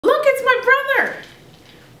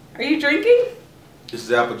Are you drinking? This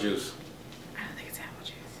is apple juice. I don't think it's apple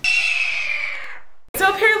juice.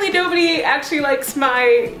 So apparently nobody actually likes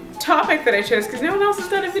my topic that I chose because no one else has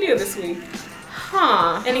done a video this week.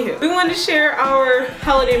 Huh. Anywho, we wanted to share our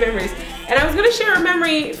holiday memories. And I was going to share a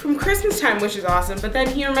memory from Christmas time, which is awesome, but then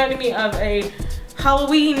he reminded me of a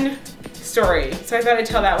Halloween story. So I thought I'd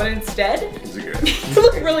tell that one instead. Is it good? You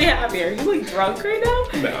look really happy. Are you like drunk right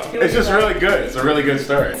now? No. It's just really good. It's a really good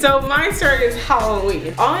story. So my story is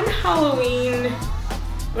Halloween. On Halloween,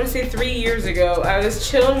 I want to say 3 years ago, I was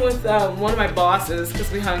chilling with one of my bosses because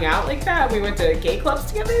we hung out like that. We went to gay clubs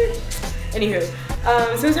together. Anywho,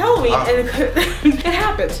 so it was Halloween and it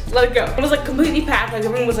happened. Let it go. It was like completely packed. Like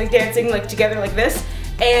everyone was like dancing like together like this.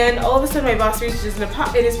 And all of a sudden my boss reaches in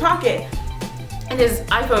his pocket and his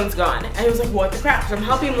iPhone's gone. And he was like, what the crap? So I'm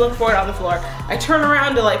helping him look for it on the floor. I turn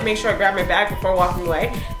around to like make sure I grab my bag before walking away.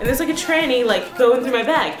 And there's like a tranny like going through my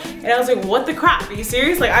bag. And I was like, what the crap? Are you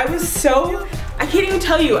serious? Like I was so, I can't even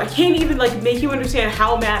tell you. I can't even like make you understand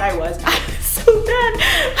how mad I was. I was so mad.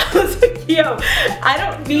 I was like, yo, I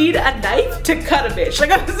don't need a knife to cut a bitch.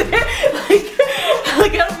 Like I was there,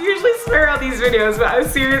 like I don't usually swear on these videos, but I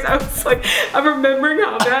was serious. I was like, I'm remembering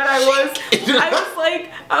how mad I was.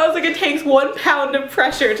 I was like, it takes 1 pound of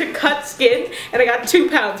pressure to cut skin, and I got 2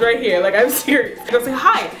 pounds right here. Like I'm serious. I was like,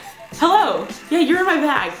 hi, hello, yeah, you're in my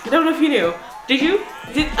bag. I don't know if you knew. Did you?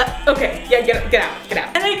 Okay, yeah, get out.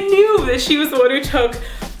 And I knew that she was the one who took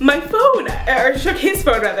my phone, or took his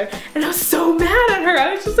phone rather, and I was so mad at her.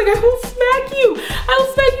 I was just like, I will smack you. I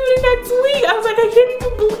will smack you next week. I was like, I can't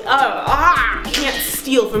even believe, I can't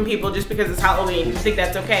steal from people just because it's Halloween. You think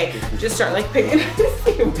that's okay? Just start like picking.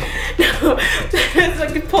 No, it's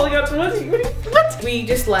like pulling up, what? We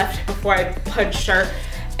just left before I punched her.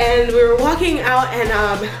 And we were walking out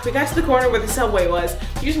and we got to the corner where the Subway was.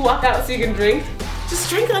 You just walk out so you can drink. Just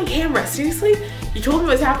drink on camera, seriously? You told me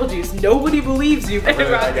it was apple juice. Nobody believes you. I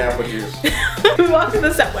really like apple juice. We walk to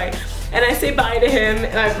the Subway and I say bye to him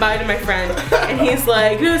and I bye to my friend. And he's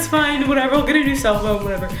like, no, it's fine, whatever, I'll get a new cell phone,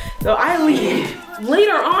 whatever. So I leave.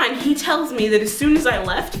 Later on, he tells me that as soon as I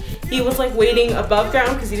left, he was like waiting above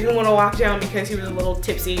ground because he didn't want to walk down because he was a little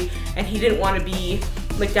tipsy and he didn't want to be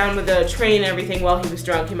like down with the train and everything while he was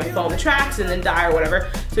drunk. He might fall on the tracks and then die or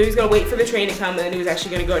whatever. So he was gonna wait for the train to come and then he was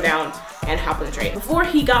actually gonna go down and hop on the train. Before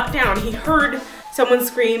he got down, he heard someone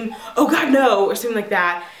scream, oh God, no, or something like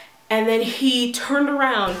that. And then he turned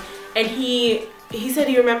around and he said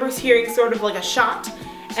he remembers hearing sort of like a shot.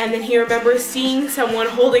 And then he remembers seeing someone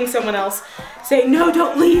holding someone else saying, no,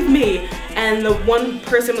 don't leave me. And the one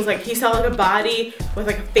person was like, he saw like a body with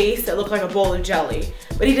like a face that looked like a bowl of jelly.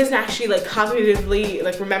 But he doesn't actually like cognitively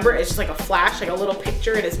like remember, it's just like a flash, like a little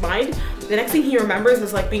picture in his mind. The next thing he remembers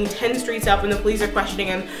is like being 10 streets up and the police are questioning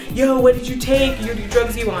him, yo, what did you take? Your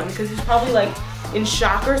drugs you on? Because he's probably like in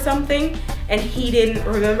shock or something and he didn't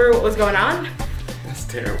remember what was going on. That's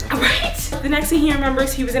terrible. Right? The next thing he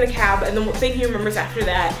remembers, he was in a cab, and the thing he remembers after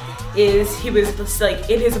that is he was just like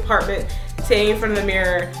in his apartment, standing in front of the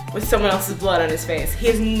mirror with someone else's blood on his face. He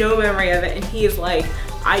has no memory of it, and he is like,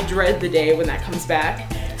 I dread the day when that comes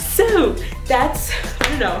back. So that's, I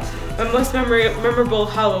don't know, my most memorable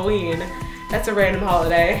Halloween. That's a random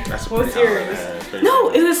holiday. That's well, serious.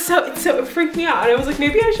 No, it was it freaked me out, and I was like,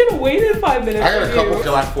 maybe I should have waited 5 minutes. I got a couple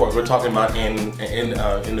July 4th. We're talking about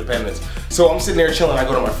Independence. So I'm sitting there chilling. I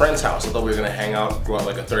go to my friend's house. I thought we were gonna hang out, go out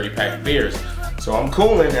like a 30-pack of beers. So I'm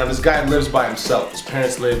cooling, and this guy lives by himself. His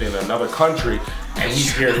parents live in another country, and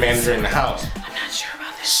he's here managing the house. I'm not sure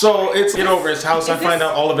about this. So it's get over his house. I find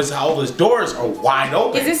out all of his doors are wide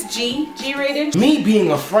open. Is this G rated? Me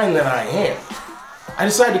being a friend that I am, I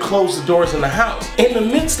decided to close the doors in the house. In the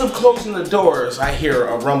midst of closing the doors, I hear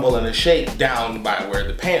a rumble and a shake down by where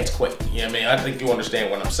the pants quit. You know what I mean? I think you understand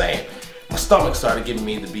what I'm saying. My stomach started giving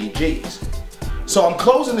me the BGs. So I'm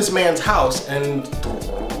closing this man's house and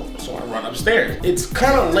so I run upstairs. It's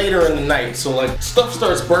kind of later in the night, so like stuff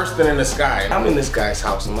starts bursting in the sky. I'm in this guy's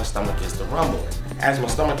house and my stomach gets to rumbling. As my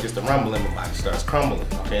stomach gets to rumbling, my body starts crumbling.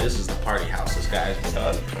 Okay, this is the party house. This guy's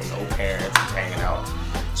no parents, he's hanging out.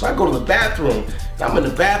 So I go to the bathroom, and I'm in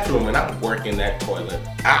the bathroom and I'm working that toilet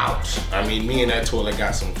out. I mean, me and that toilet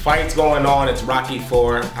got some fights going on. It's Rocky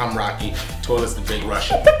 4, I'm Rocky, toilet's the big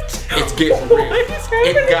Russian. It's getting real.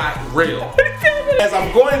 It got real. As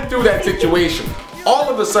I'm going through that situation, all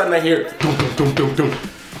of a sudden I hear, dum, dum, dum, dum, dum.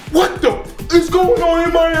 What the is going on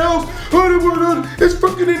in my house? It's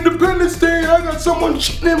fucking Independence Day and I got someone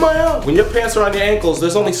shitting in my house. When your pants are on your ankles,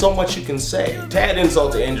 there's only so much you can say. To add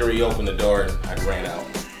insult to injury, he opened the door and I ran out.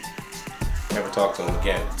 Never talk to him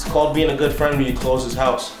again. It's called being a good friend when you close his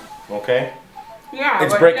house, okay? Yeah.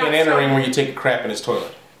 It's breaking and entering when you take a crap in his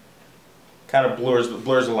toilet. kind of blurs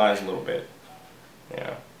the lines a little bit.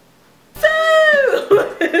 Yeah. So,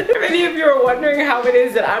 if any of you are wondering how it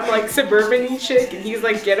is that I'm like suburban chick and he's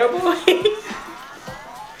like ghetto boy,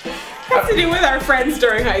 has to do with our friends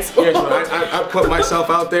during high school. Yeah, so I put myself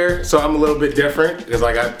out there, so I'm a little bit different because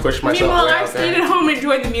like I pushed myself Meanwhile, way I out stayed there. at home and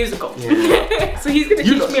enjoyed the musical. Yeah. So he's gonna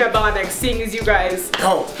teach me Ebonics, seeing as you guys,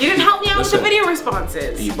 you didn't help me out with the video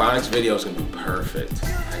responses. The Ebonics video is gonna be perfect.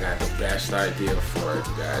 I got the best idea for it,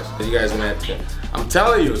 you guys. You guys gonna have to, I'm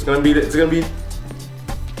telling you, it's gonna be.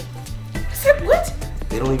 What?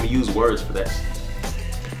 They don't even use words for that.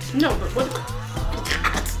 No, but what?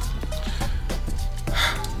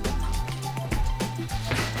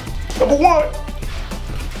 Number one.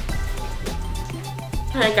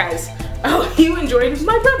 Alright guys, I hope you enjoyed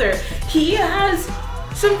my brother. He has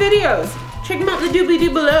some videos. Check them out in the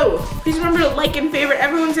doobly-doo below. Please remember to like and favorite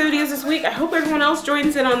everyone's videos this week. I hope everyone else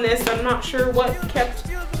joins in on this. I'm not sure what kept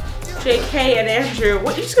JK and Andrew.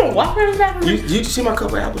 What, you just gonna walk around the bathroom? Did you see my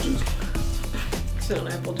cup of apple juice? It's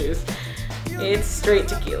not apple juice. It's straight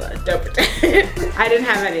tequila. Don't pretend. I didn't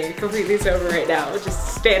have any. Completely sober right now.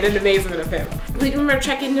 Just stand in amazement of him. Please remember to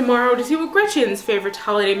check in tomorrow to see what Gretchen's favorite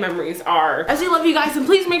holiday memories are. As we love you guys, and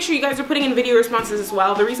please make sure you guys are putting in video responses as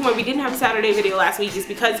well. The reason why we didn't have a Saturday video last week is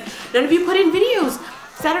because none of you put in videos.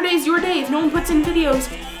 Saturday is your day. If no one puts in videos,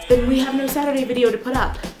 then we have no Saturday video to put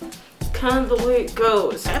up. It's kind of the way it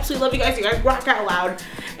goes. I absolutely love you guys. You guys rock out loud.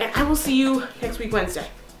 And I will see you next week Wednesday.